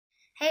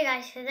Hey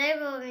guys, today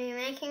we'll be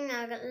making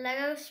a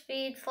Lego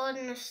Speed Ford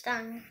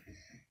Mustang.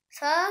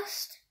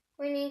 First,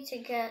 we need to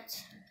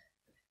get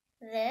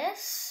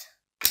this,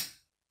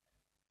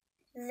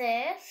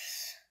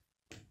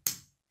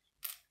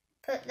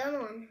 put them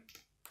on.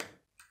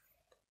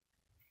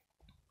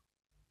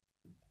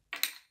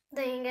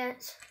 Then you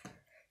get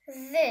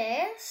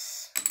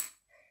this.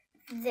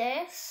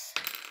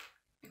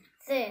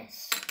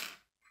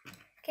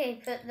 Okay,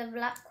 put the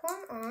black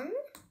one on,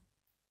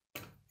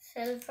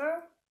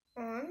 silver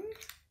on,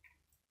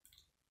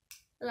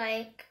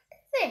 like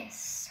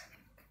this.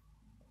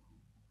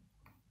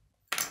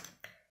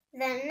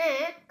 Then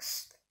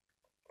next,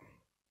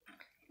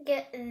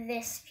 get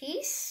this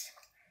piece,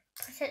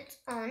 put it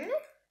on,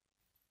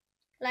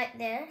 like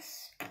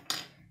this.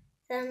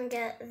 Then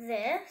get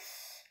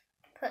this,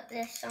 put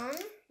this on,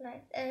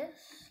 like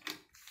this.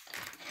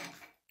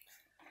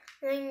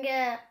 Then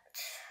get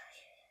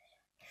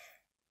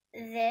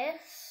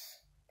this,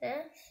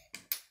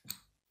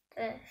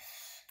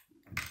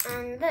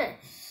 and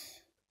this.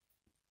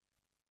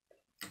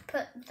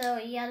 Put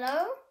the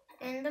yellow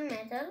in the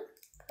middle,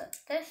 put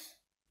this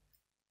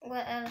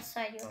whatever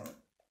side you want,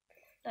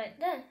 like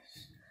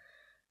this.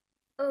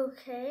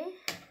 Okay,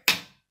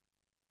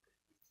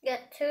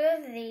 get two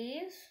of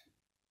these,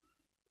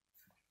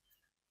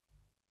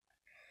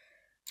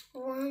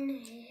 one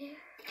here.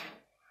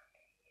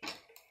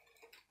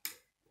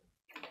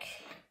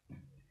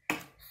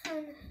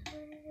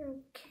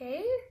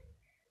 Okay,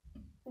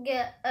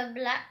 get a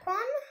black one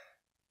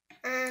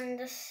and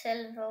a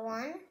silver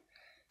one.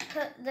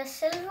 Put the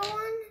silver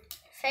one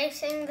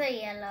facing the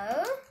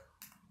yellow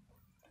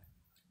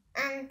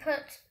and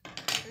put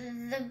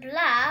the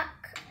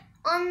black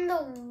on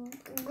the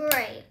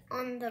grey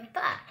on the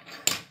back.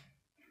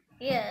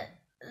 Yeah,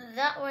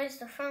 that way's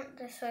the front,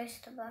 this way's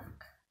the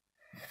back.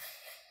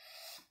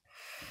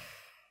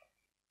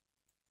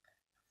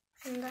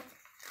 And that.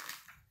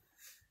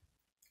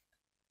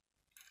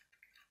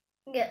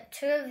 Get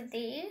two of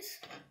these.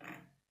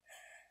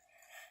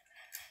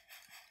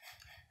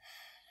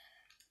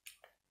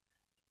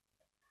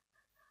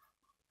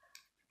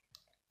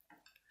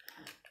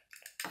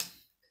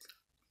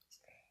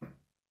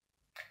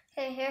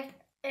 Okay,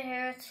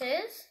 here it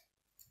is.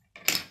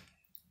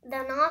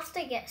 Then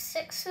after, get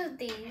 6 of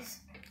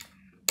these.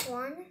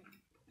 1,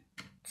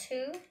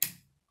 2,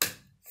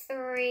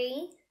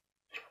 3,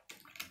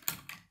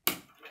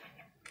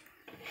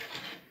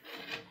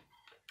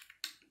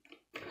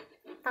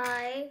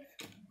 5,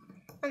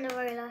 and the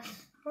very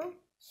last one,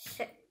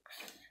 6,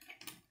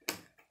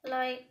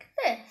 like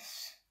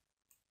this.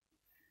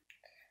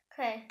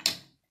 Okay,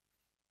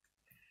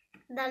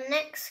 then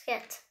next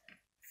get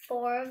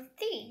 4 of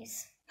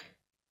these.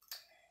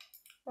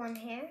 One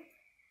here,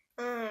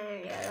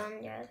 and the other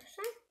on the other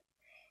side,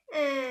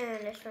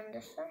 and this one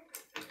this side,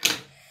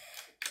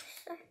 this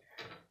side,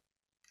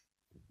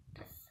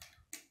 this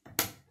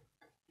side.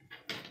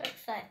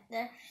 Looks like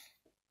this.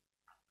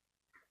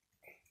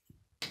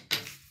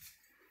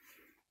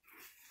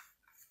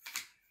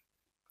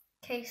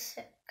 Okay,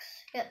 6.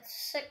 Get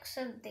 6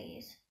 of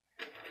these.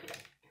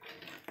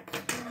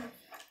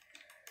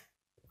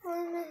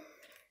 1,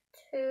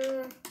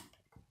 2,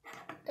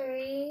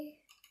 3,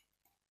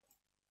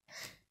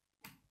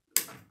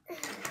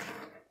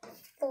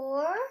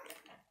 4,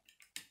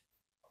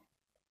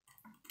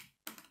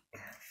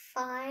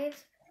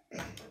 5,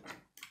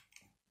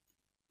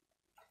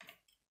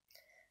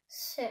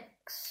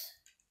 6.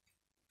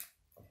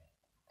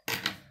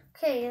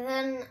 Okay,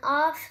 then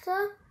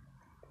after,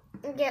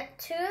 get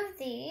 2 of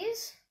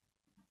these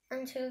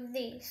and 2 of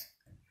these.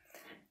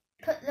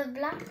 Put the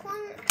black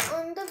one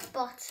on the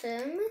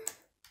bottom,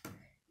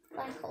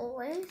 like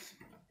always.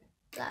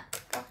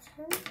 Black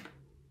bottom.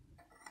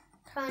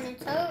 Turn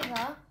it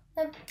over,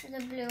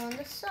 the blue on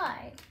the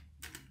side.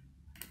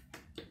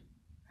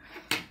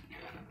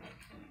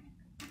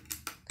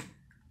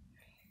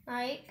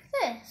 Like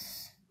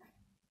this.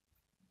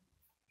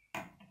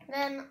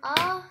 Then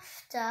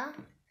after,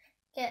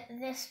 get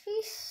this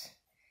piece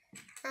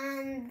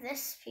and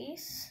this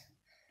piece,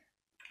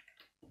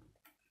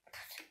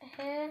 put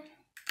it here,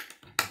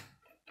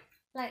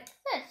 like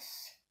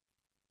this.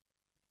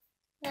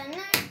 Then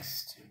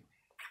next,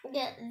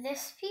 get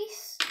this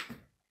piece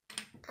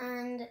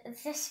and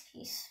this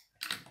piece,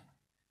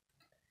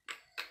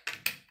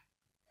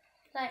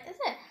 like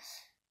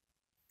this.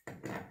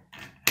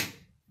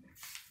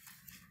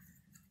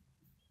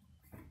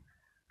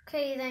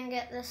 Okay, then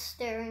get the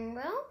steering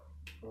wheel,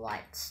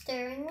 white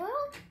steering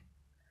wheel,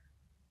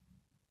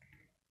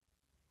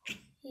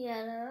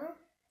 yellow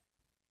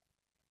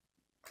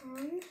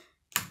on,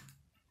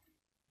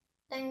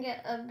 then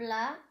get a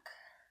black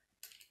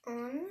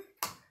on,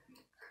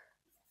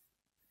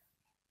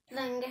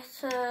 then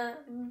get a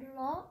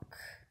block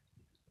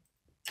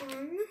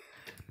on,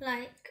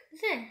 like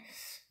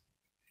this.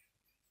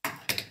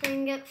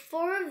 Then get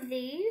 4 of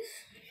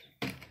these.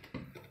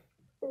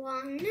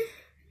 1,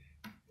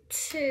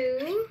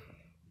 2,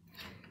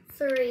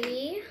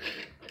 3,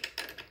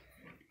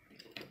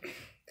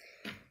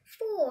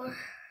 4.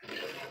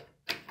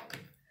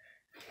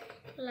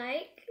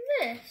 like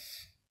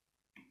this.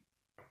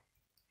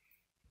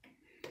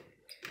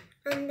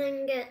 And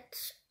then get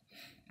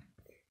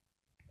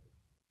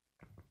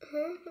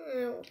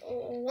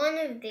one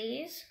of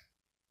these,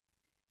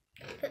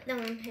 put them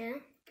on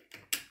here,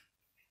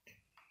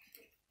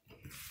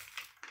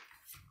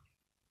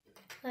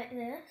 like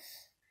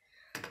this.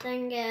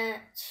 Then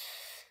get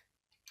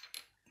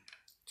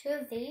two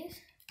of these,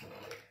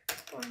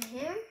 one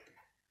here,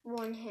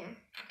 one here.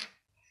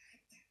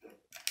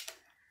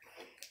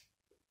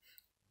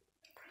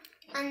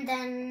 And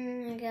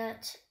then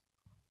get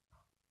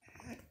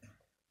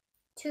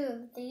two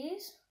of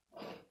these.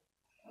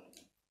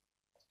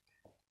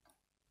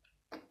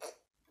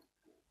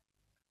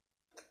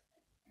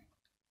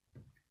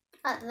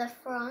 At the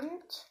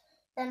front.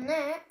 Then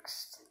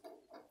next,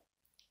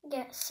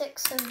 get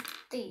 6 of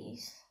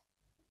these.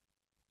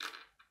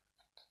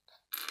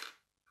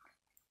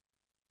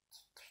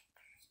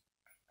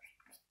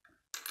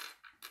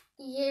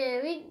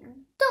 Yeah, we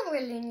don't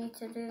really need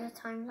to do the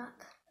time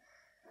lapse.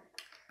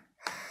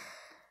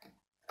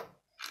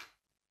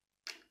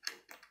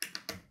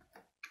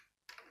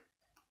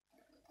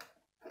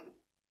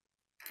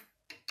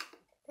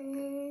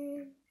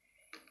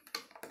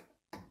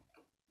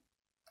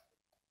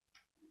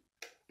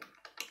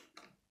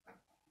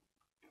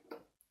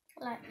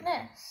 Like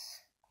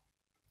this.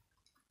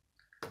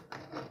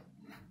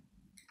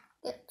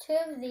 Get 2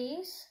 of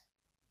these.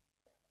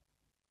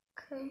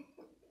 Okay.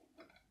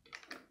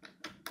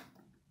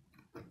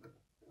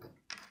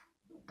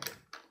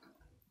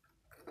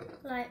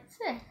 Like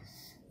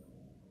this.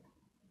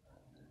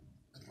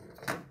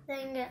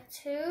 Then get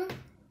 2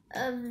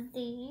 of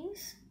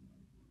these.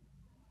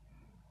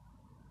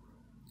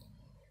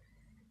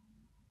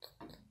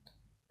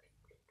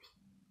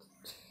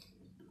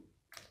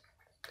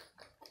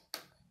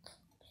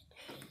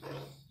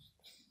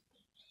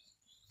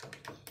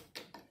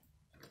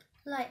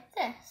 Like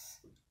this.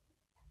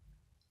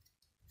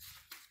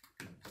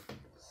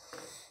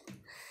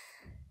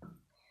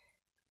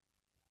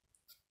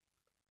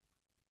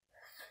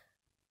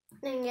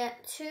 Then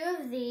get 2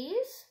 of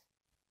these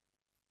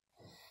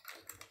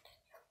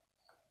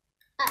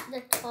at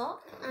the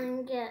top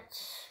and get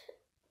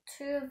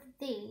 2 of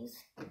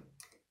these.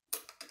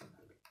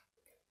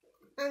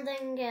 And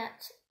then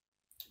get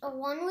a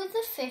one with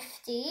a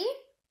 50.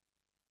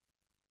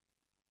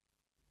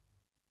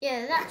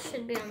 Yeah, that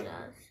should be on the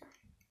other side.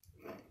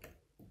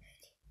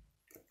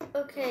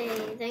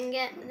 Okay, then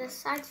get the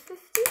side 50.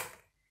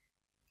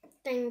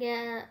 Then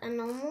get a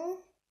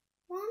normal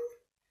one,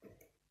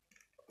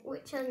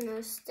 which has no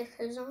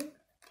stickers on.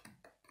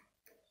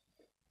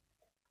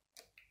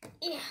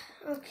 Yeah,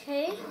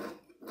 okay,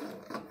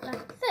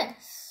 like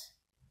this.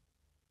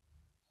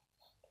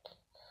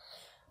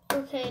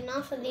 Okay,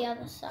 now for the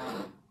other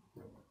side.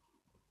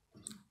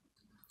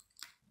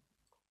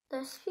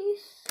 This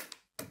piece,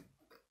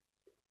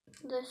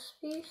 this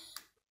piece,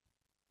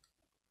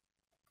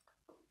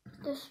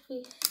 this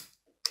piece,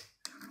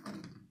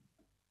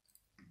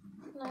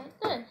 like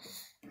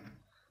this.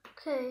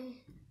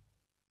 Okay.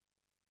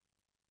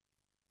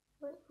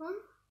 Wait, what?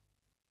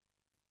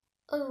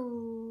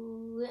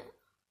 Oh, yeah.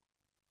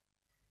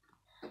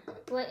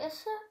 Wait a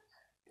sec.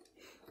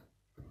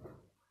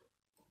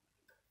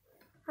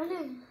 I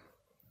know.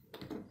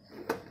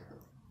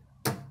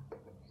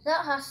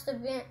 That has to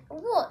be.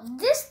 What?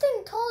 This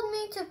thing told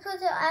me to put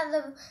it at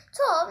the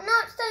top.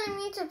 Now it's telling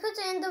me to put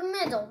it in the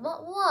middle.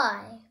 But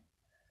why?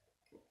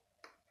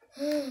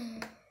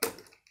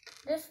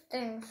 This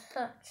thing's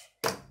such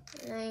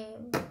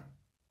lame.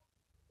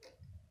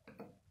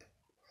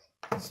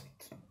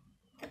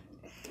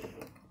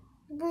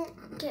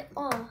 Won't get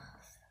off.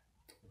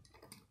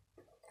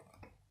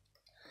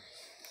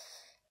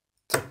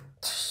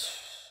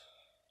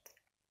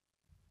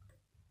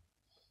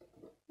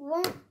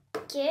 Won't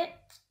get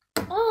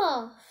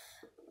off.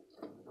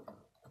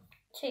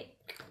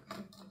 Take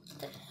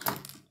this.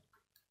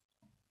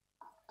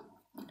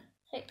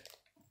 Take the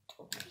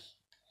toy.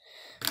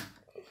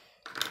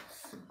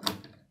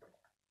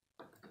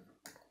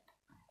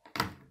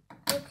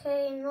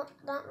 Okay, not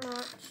that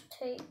much.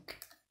 Take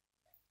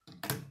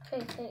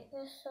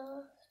this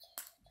off.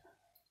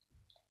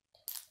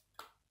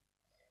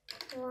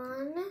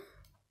 1,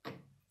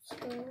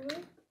 2,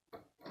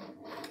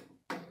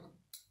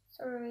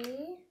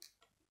 3.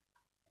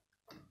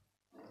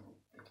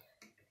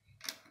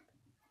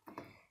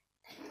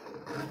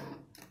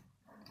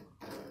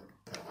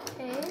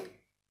 Okay.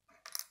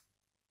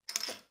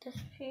 This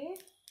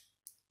piece.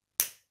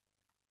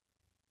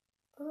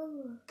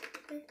 Oh,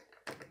 okay.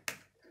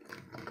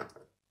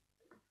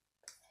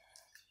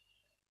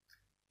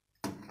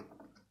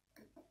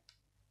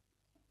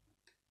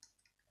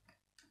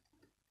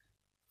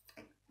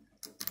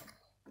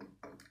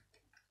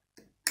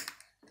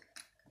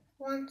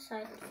 One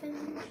side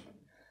finished.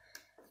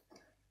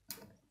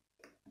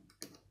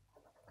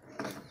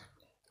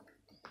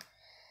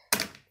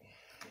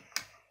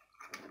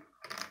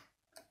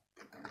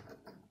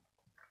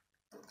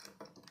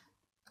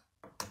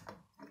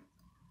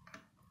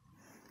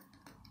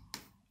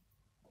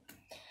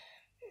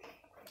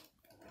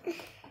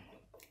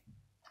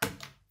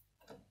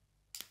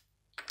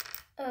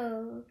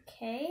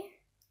 Okay.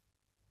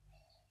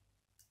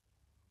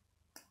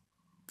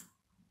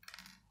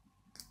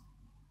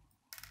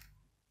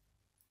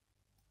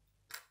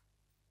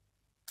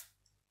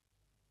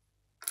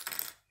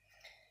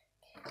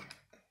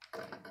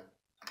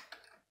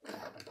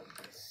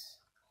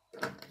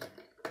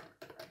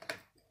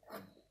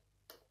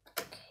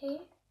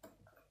 Okay.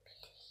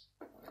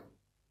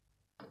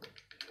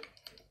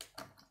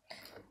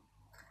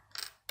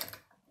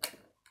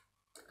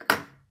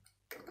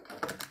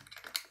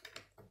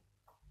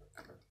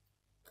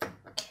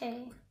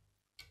 Okay.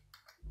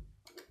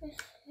 This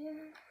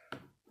here.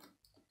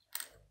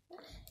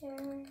 This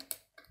here.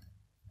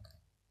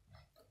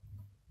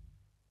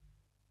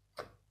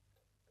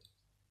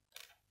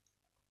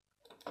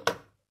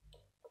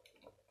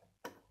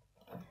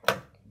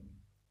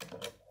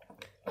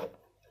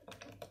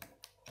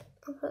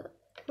 I'll put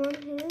one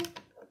here.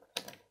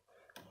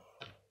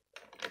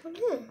 One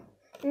here.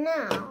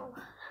 Now.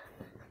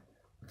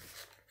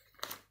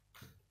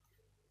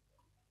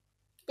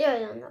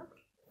 Yeah, no.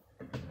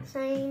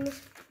 Same.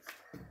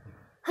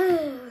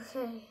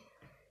 Okay.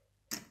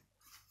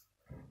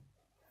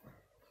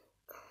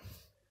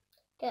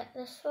 Get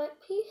this white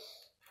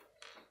piece.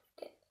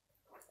 Get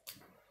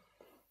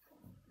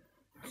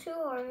 2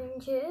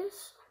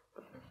 oranges.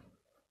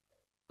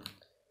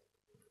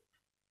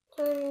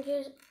 2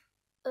 oranges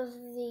of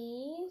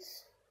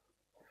these.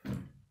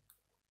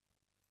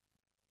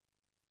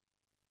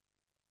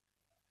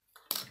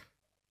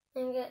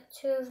 And get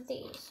 2 of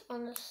these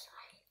on the side.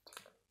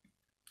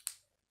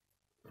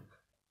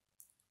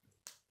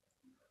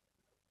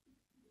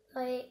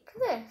 Like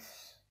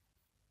this.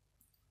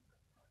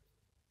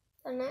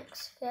 And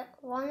next get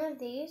 1 of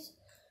these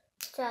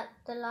at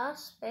the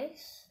last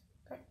space,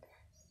 like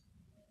this.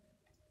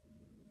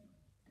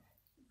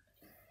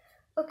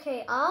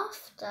 Okay,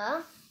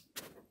 after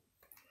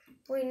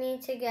we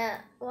need to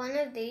get 1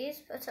 of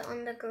these, put it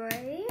on the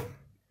grey.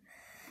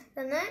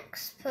 The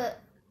next put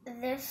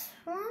this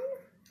one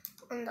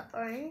on the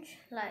orange,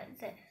 like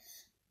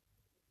this.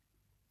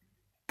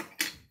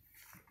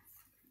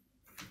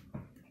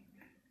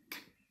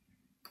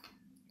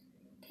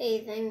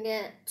 Okay, then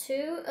get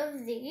 2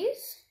 of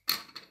these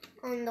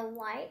on the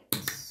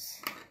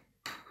whites,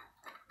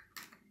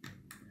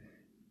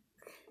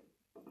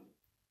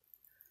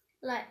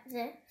 like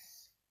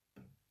this.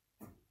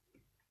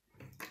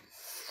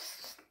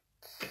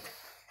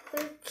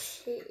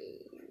 Okay.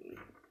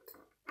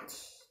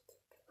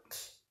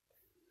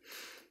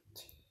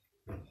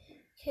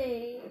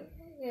 Okay,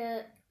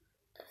 get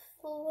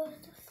 4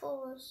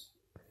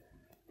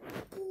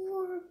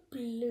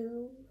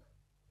 blue.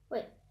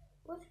 Wait,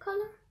 what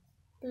color?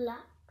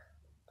 Black.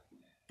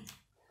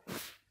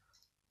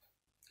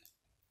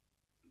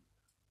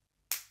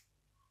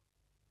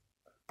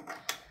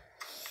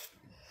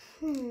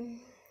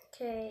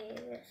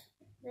 Okay,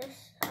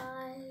 this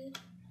side,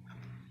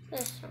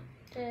 this one,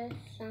 this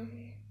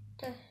one,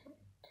 this one.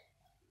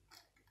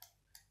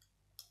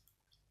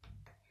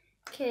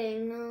 Okay,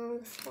 now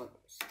this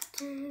one's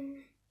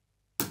done.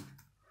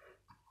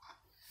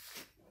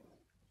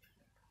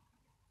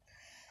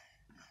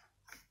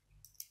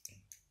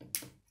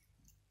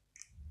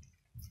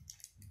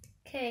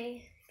 Okay,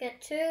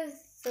 get 2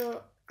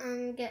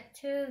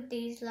 of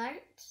these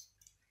lights.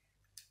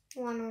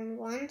 1 on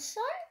one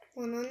side,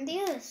 1 on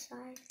the other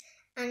side,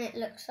 and it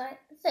looks like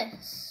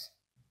this.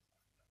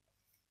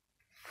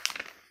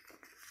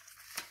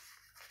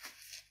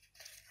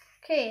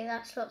 Okay,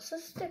 that's lots of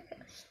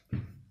stickers.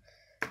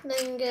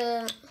 Then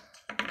get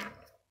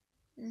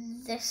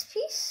this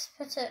piece,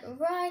 put it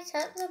right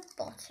at the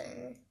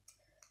bottom,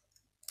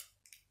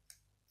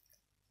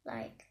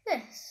 like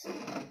this.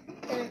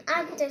 Then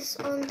add this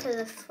onto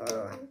the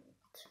front.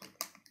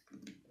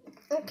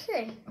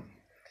 Okay,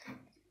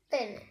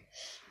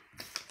 finish.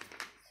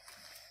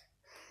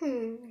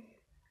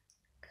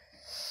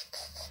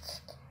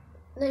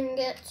 Then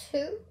get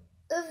 2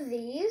 of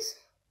these.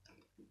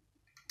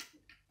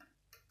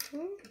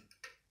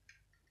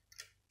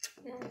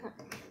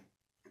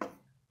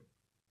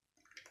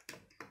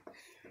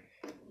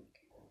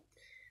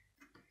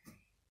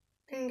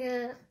 Then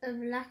get a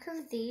black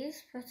of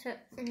these, put it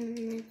in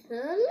the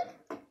middle.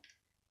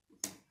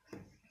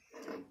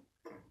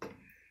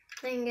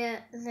 Then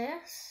get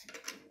this,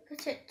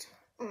 put it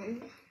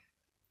on.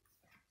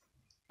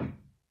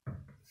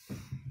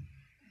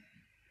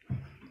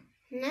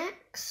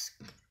 Next,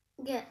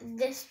 get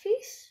this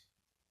piece,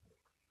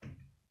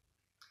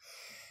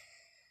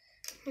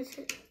 put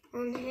it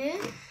on here,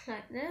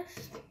 like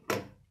this.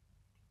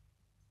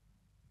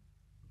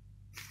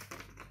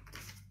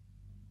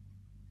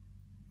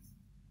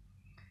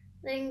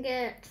 Then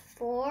get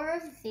 4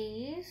 of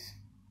these.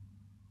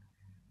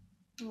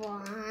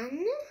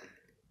 1,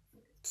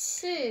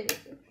 2,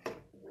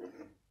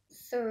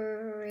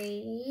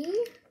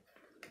 3,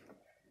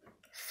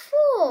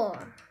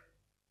 4.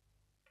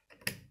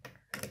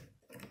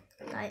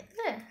 Like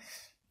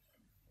this.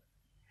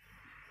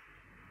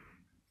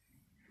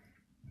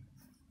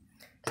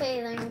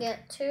 Okay, then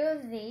get 2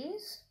 of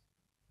these.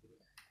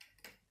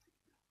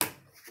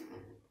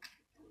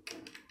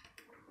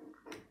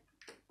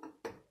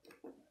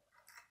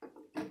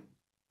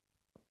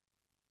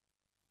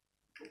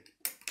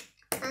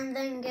 And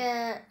then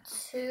get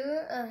 2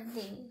 of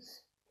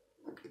these.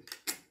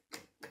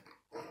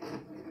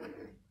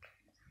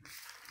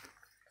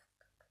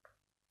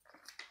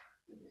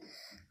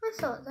 I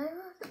thought they were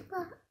at the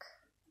back.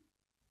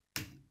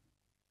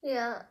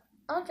 Yeah,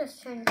 I'll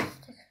just change the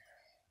stickers.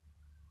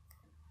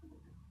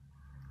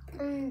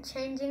 I'm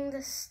changing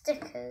the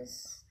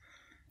stickers.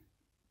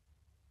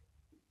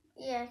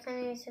 Yeah, I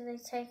can easily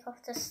take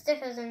off the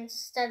stickers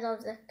instead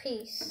of the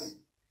piece.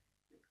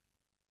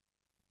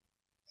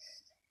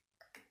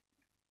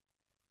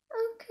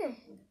 Okay.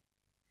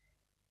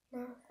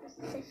 Now for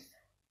this.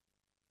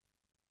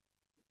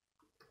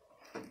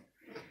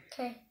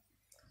 Okay.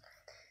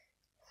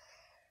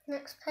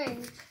 Next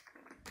page.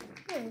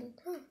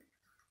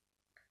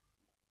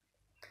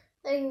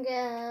 Then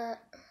get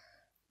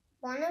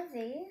 1 of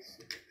these.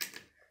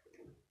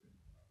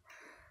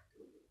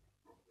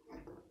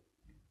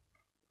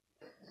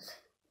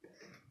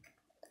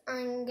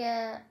 And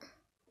get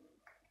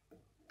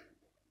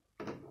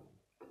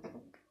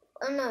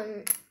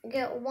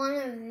get 1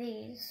 of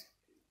these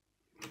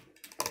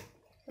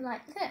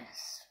like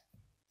this,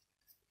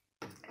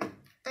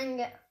 and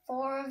get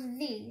 4 of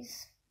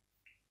these.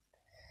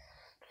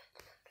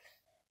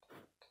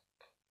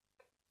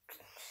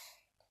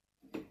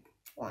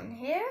 One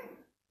here,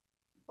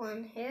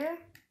 1 here,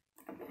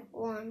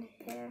 1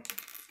 here.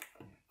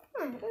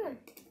 Oh, good.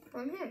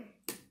 1 here,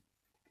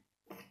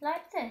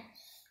 like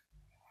this.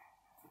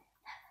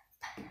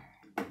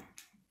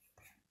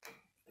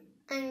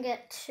 And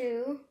get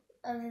 2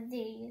 of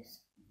these.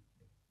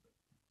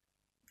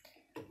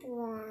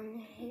 1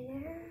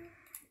 here,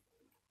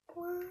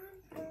 1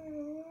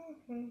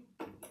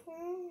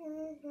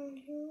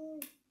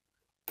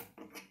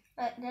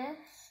 like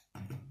this.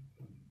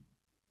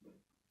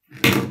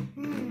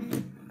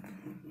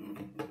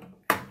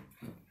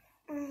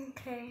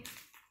 Okay.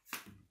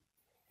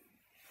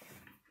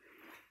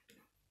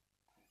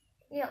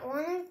 Get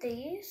 1 of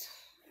these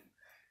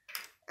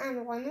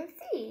and 1 of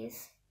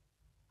these.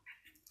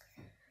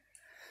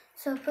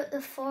 So put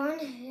the 4 in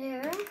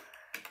here.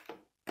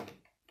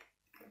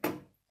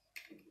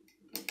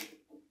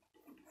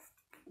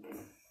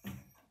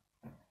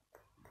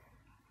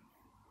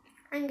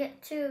 And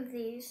get 2 of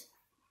these.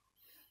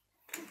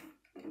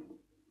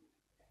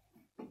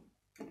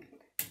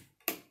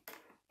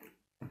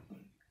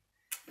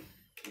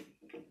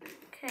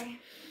 Okay.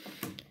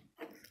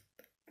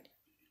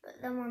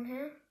 Put them on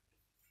here.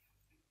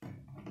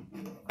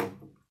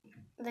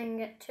 Then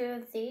get 2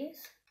 of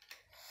these.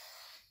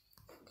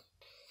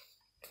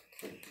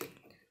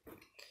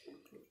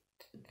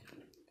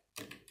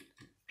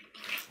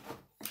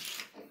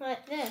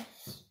 Like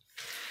this.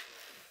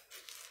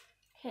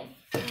 Okay.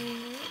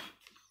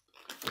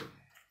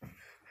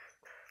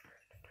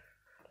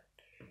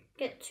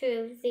 Get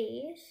 2 of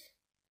these.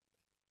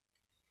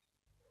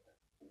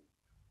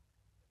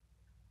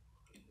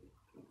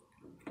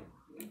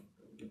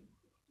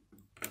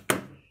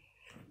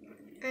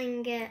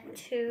 And get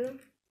 2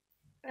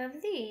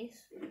 of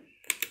these.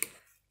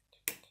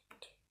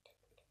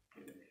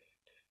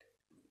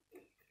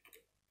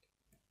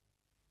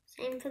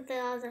 Same for the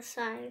other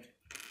side.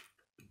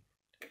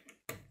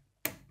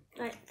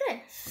 Like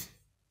this.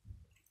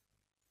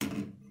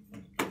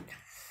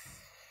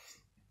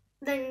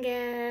 Then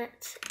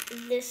get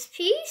this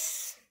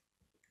piece,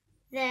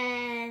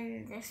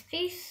 then this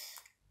piece,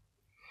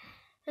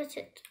 put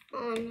it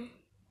on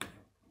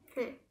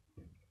here.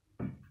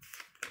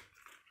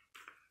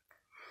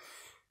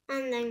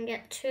 And then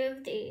get 2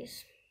 of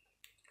these.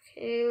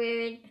 Okay,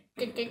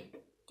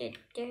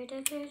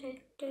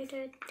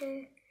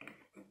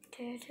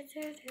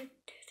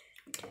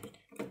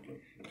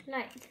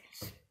 like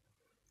this.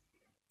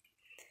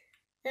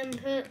 Then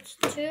put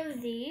 2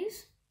 of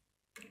these.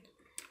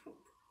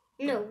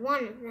 No,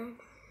 1 of them.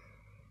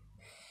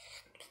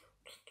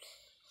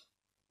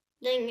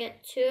 Then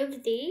get 2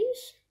 of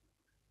these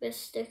with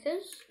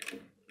stickers.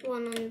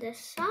 1 on this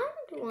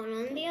side, 1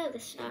 on the other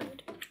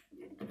side.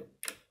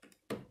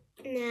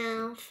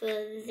 Now for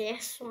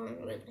this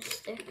one with the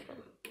sticker.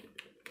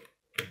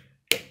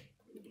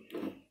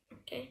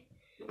 Okay,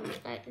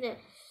 like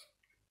this.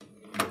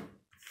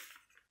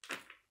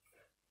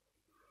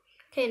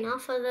 Okay, now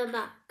for the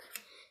back.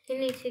 You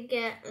need to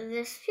get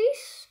this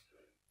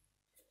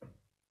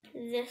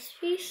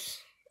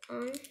piece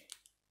on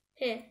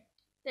here,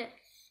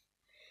 this.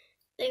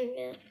 Then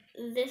get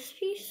this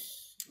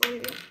piece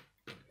on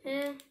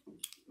here,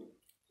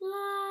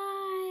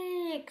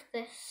 like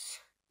this.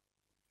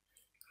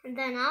 And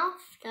then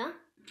after,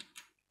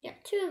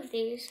 get 2 of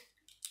these.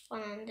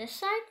 1 on this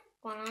side,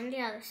 1 on the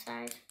other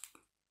side.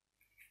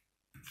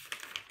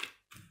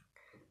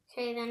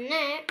 Okay, then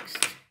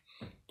next,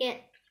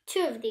 get 2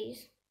 of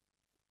these.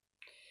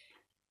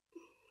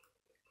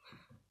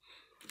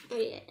 Oh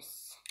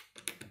yes,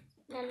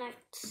 the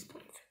lights,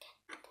 don't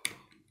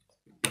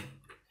forget.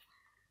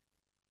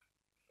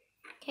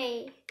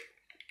 Okay,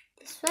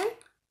 this way,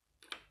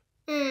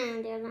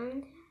 and the other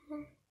one.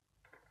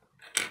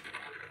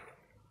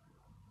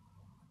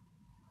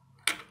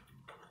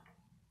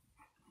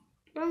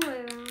 Wrong way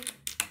around.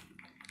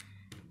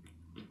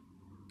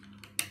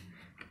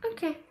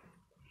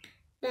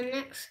 Then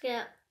next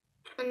get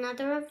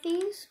another of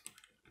these.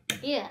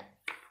 Yeah,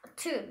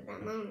 2 of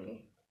them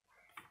only.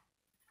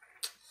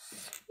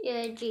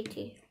 Yeah,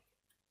 GT.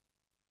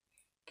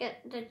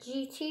 Get the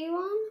GT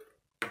one.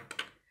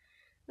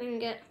 Then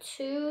get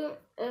 2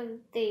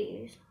 of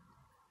these.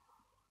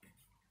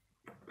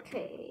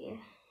 Okay.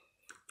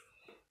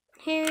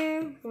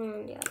 Here, one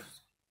on the other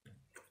side.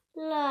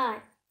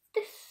 Like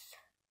this.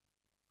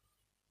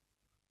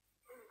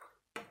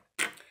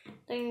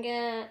 Then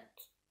get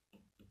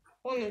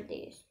 1 of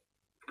these.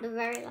 The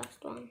very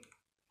last one.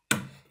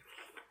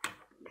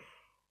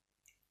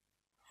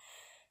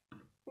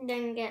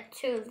 Then get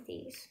 2 of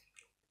these.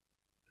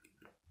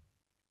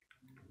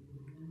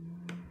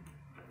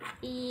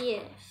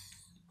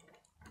 Yes.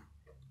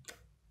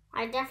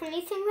 I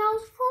definitely think that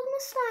was Ford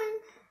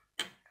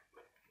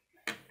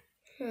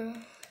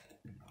Mustang.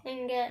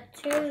 Then get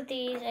 2 of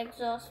these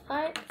exhaust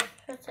pipes.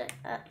 Put it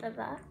at the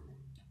back.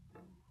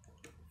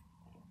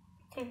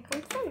 I think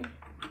I'm finished.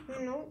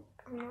 No,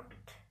 I'm not.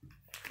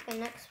 The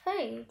next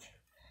page.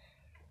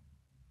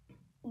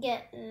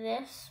 Get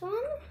this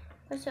one.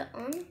 Put it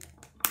on.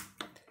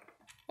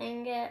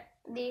 And get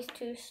these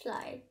 2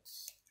 slidey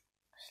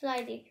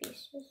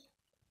pieces.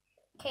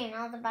 Okay,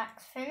 now the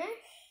back's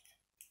finished.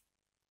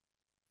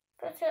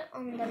 Put it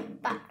on the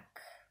back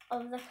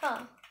of the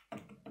car.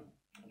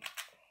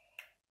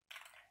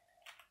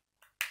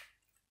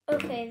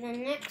 Okay,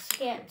 then next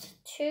get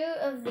 2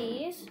 of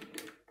these.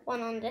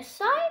 1 on this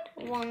side,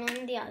 1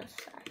 on the other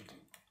side.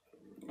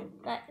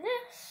 Like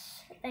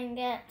this. Then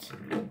get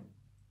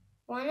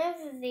 1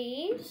 of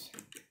these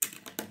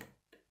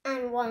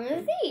and 1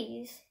 of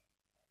these.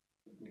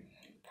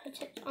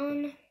 Put it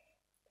on.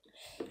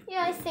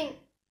 Yeah, I think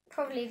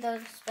probably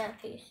those spare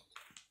pieces.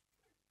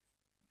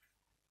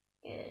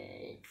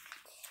 Good.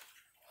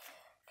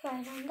 Okay,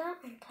 I've done that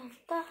and done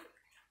that.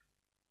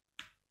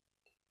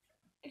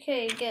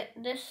 Okay, get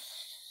this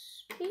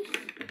piece.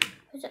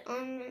 Put it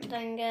on,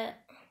 then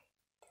get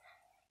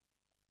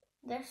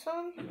this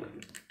on.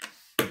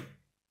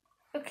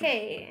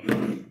 Okay,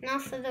 now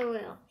for the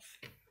wheels.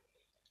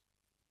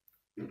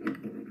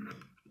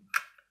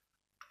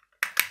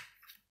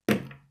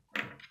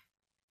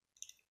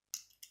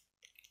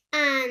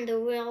 And the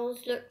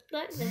wheels look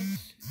like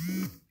this.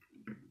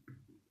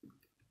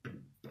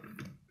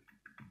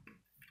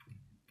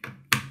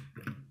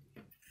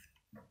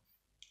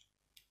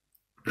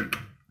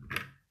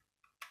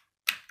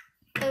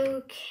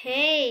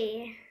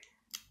 Okay.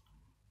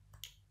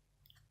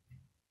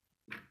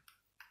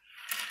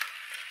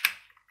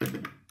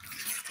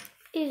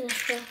 These are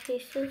spare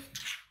pieces.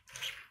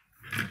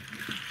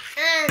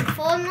 And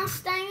Ford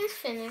Mustang is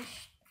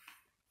finished.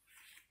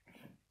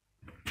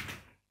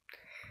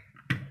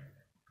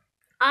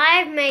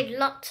 I've made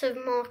lots of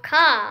more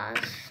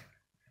cars.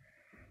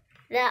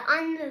 They're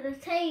under the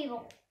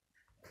table.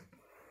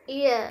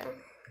 Yeah.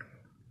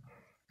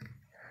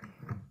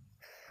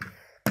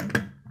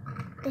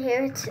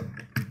 Here it's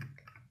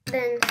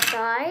the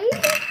inside.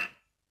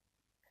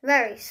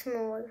 Very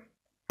small.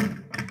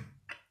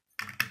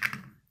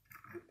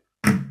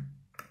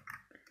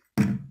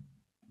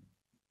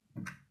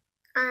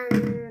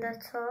 And the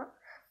top.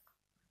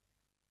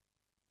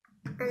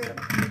 And the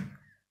bottom.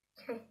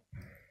 Okay.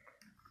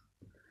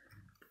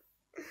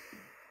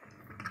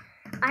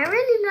 I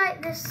really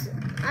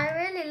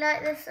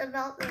like this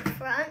about the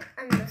front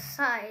and the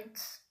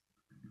sides.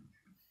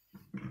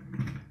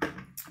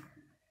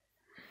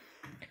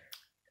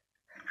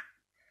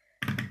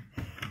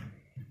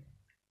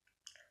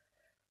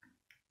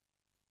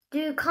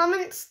 Do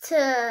comments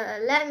to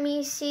let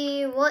me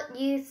see what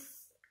you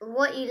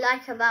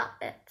like about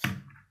it.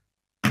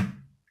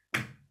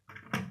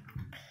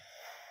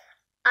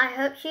 I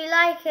hope you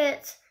like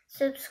it.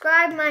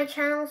 Subscribe my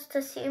channels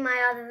to see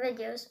my other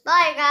videos.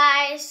 Bye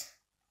guys!